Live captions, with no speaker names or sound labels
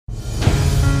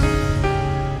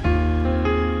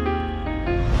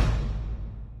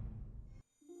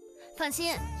放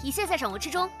心，一切在掌握之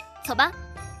中。走吧。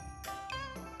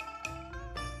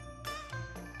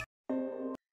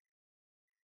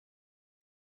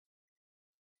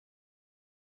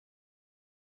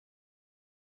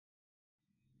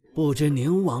不知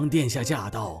宁王殿下驾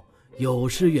到，有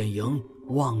失远迎，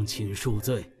望请恕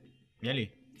罪。免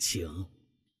礼，请。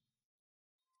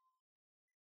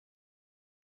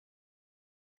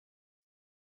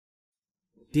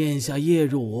殿下夜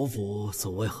入我府，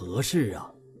所谓何事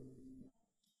啊？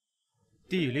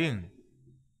帝令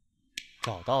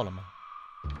找到了吗？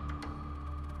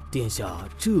殿下，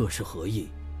这是何意？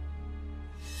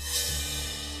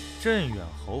镇远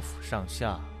侯府上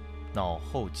下脑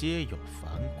后皆有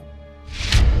反骨。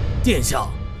殿下，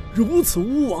如此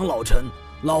勿枉老臣，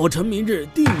老臣明日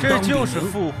定当这就是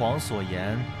父皇所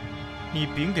言，你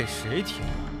禀给谁听了？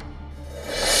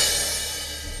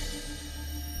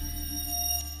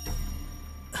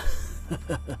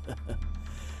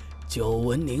久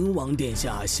闻宁王殿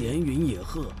下闲云野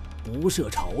鹤，不涉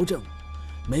朝政，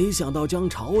没想到将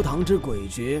朝堂之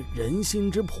诡谲、人心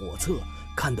之叵测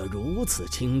看得如此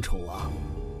清楚啊！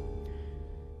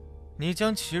你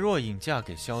将齐若隐嫁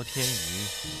给萧天瑜，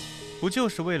不就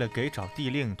是为了给找帝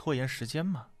令拖延时间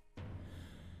吗？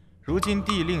如今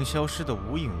帝令消失得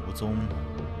无影无踪，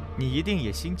你一定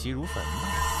也心急如焚吧？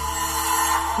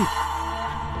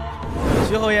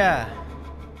齐侯爷，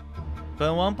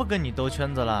本王不跟你兜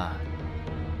圈子了。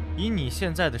以你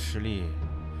现在的实力，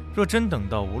若真等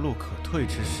到无路可退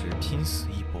之时拼死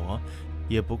一搏，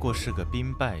也不过是个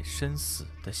兵败身死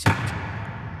的下场。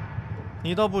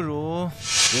你倒不如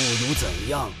怎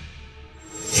样？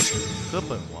和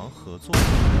本王合作。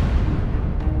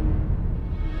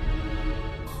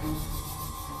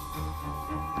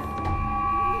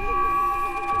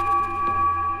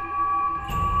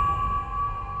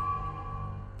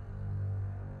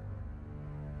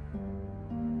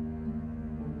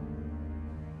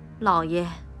老爷，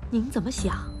您怎么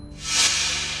想？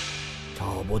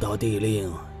找不到帝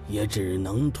令，也只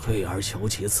能退而求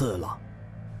其次了。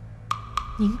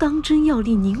您当真要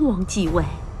立宁王继位？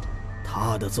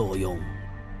他的作用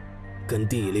跟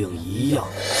帝令一样。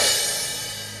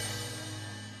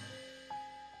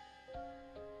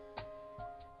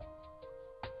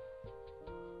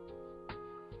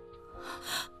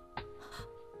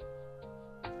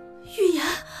预言，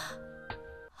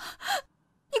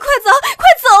你快走，快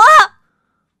走啊！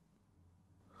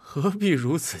何必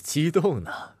如此激动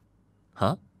呢？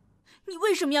啊？你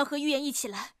为什么要和预言一起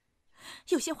来？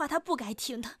有些话他不该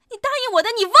听的，你答应我的，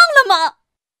你忘了吗？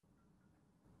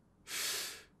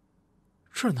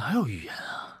这哪有预言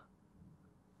啊？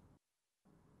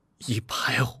一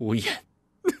派胡言！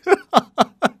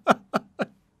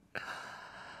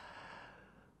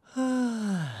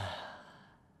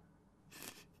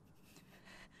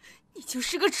你就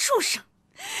是个畜生，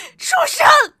畜生！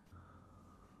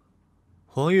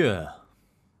黄月，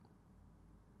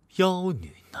妖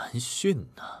女难驯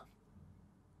呐。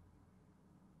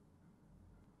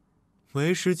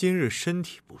为师今日身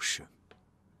体不适，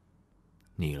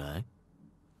你来。